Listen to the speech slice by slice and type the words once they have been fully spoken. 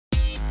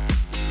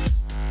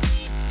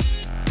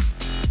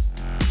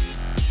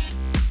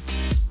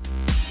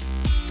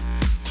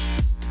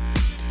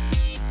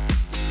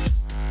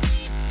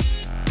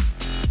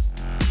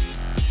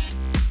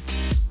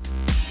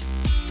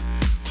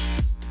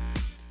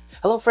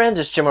Hello friends,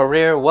 it's Jim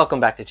O'Rear.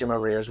 Welcome back to Jim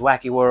O'Rear's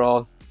Wacky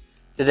World.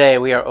 Today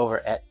we are over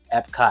at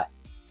Epcot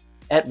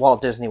at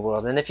Walt Disney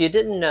World. And if you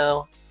didn't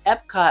know,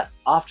 Epcot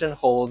often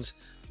holds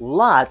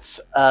lots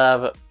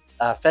of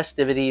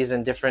festivities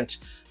and different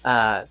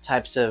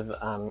types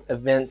of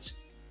events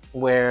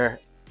where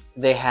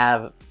they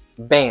have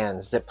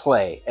bands that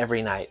play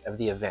every night of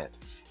the event.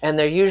 And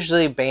they're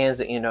usually bands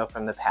that you know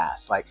from the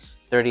past, like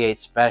 38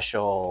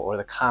 Special or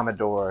the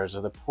Commodores or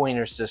the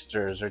Pointer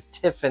Sisters or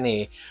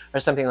Tiffany or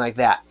something like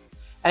that.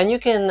 And you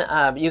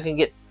can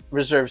get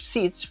reserved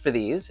seats for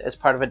these as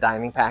part of a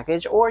dining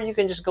package, or you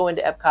can just go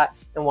into Epcot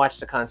and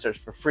watch the concerts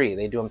for free.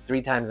 They do them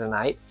 3 times a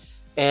night,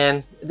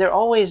 and they're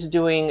always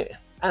doing,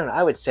 I don't know,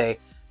 I would say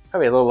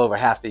probably a little over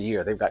half the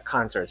year they've got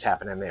concerts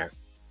happening there.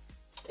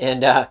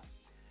 And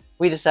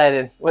we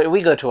decided,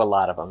 we go to a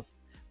lot of them,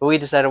 but we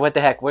decided, what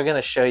the heck, we're going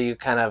to show you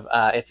kind of,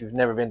 if you've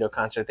never been to a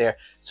concert there,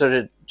 sort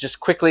of just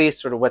quickly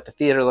sort of what the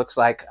theater looks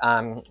like,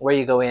 where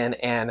you go in.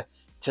 And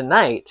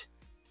tonight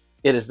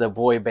it is the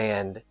boy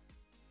band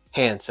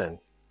Hanson.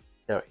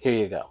 So here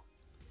you go.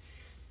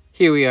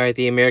 Here we are at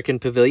the American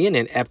Pavilion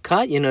in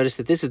Epcot. You notice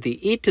that this is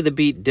the Eat to the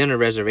Beat dinner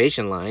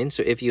reservation line.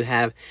 So if you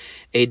have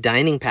a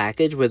dining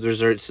package with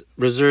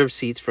reserved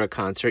seats for a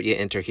concert, you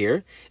enter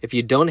here. If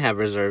you don't have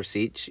reserved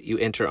seats, you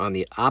enter on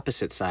the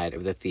opposite side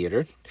of the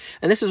theater.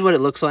 And this is what it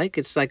looks like.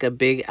 It's like a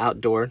big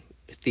outdoor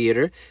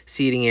theater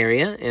seating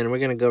area. And we're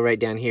going to go right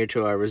down here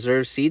to our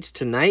reserved seats.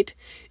 Tonight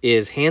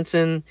is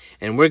Hanson,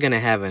 and we're going to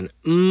have an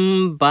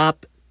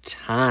bop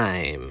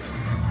time.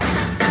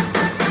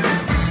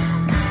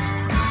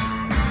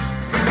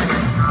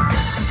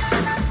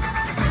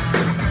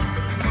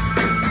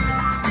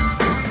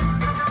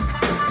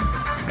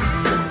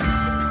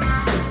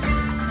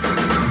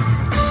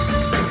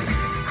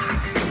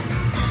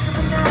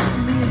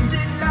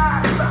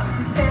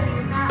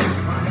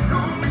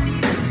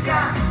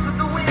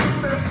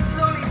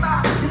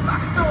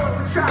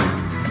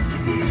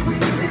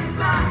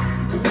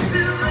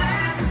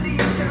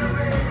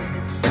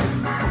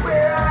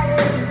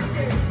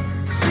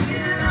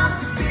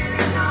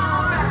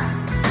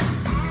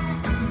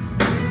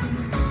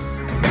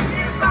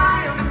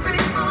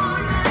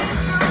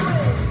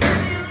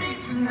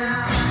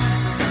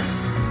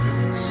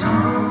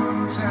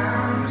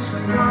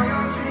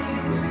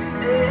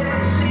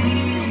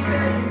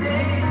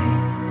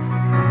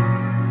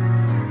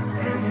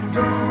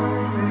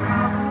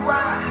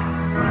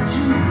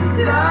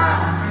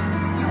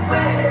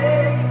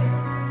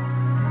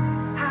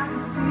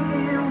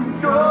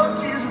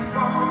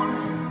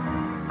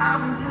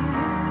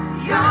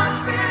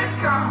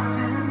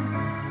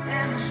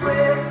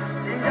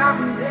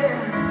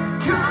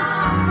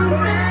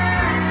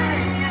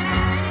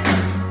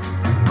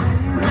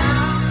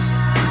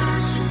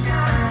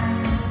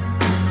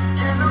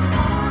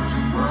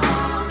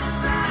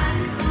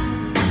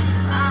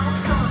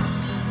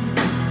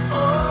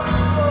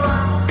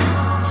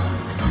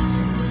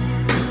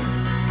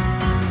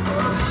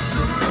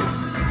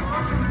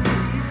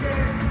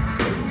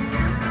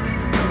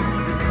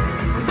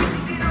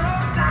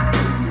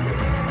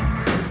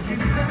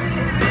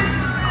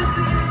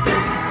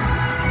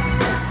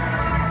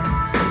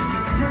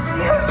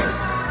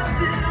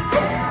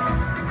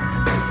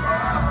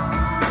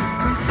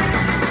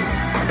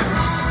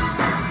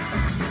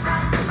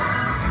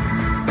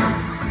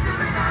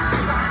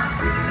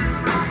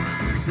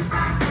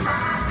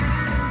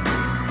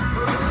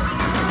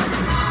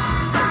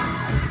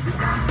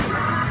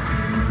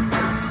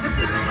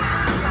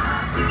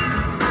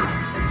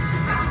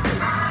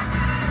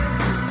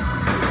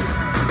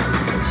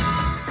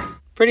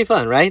 Pretty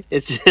fun, right?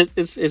 It's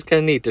kind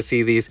of neat to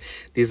see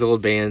these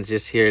old bands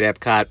just here at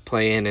Epcot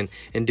playing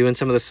and doing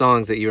some of the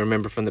songs that you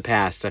remember from the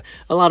past.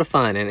 A lot of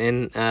fun,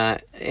 and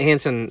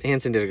Hanson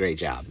did a great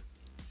job.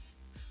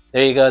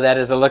 There you go. That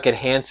is a look at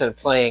Hanson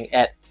playing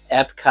at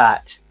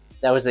Epcot.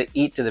 That was the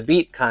Eat to the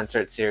Beat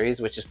concert series,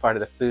 which is part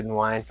of the Food and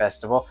Wine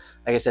Festival.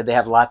 Like I said, they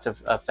have lots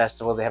of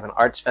festivals. They have an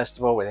arts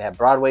festival where they have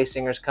Broadway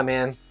singers come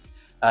in.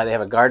 They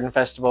have a garden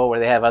festival where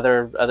they have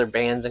other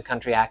bands and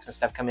country acts and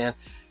stuff come in.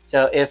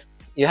 So if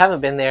you haven't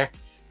been there,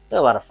 they're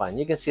a lot of fun.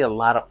 You can see a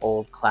lot of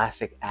old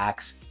classic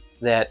acts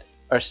that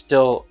are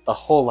still a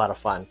whole lot of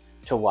fun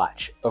to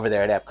watch over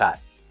there at Epcot.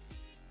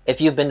 If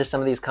you've been to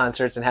some of these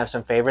concerts and have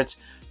some favorites,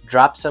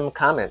 drop some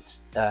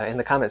comments in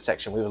the comments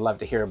section. We would love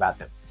to hear about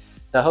them.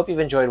 So I hope you've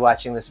enjoyed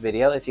watching this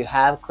video. If you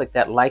have, click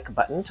that like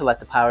button to let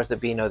the powers that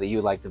be know that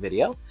you like the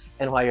video.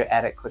 And while you're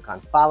at it, click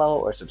on follow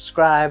or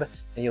subscribe,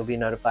 and you'll be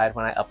notified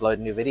when I upload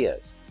new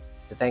videos.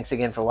 So thanks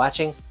again for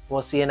watching.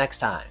 We'll see you next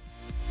time.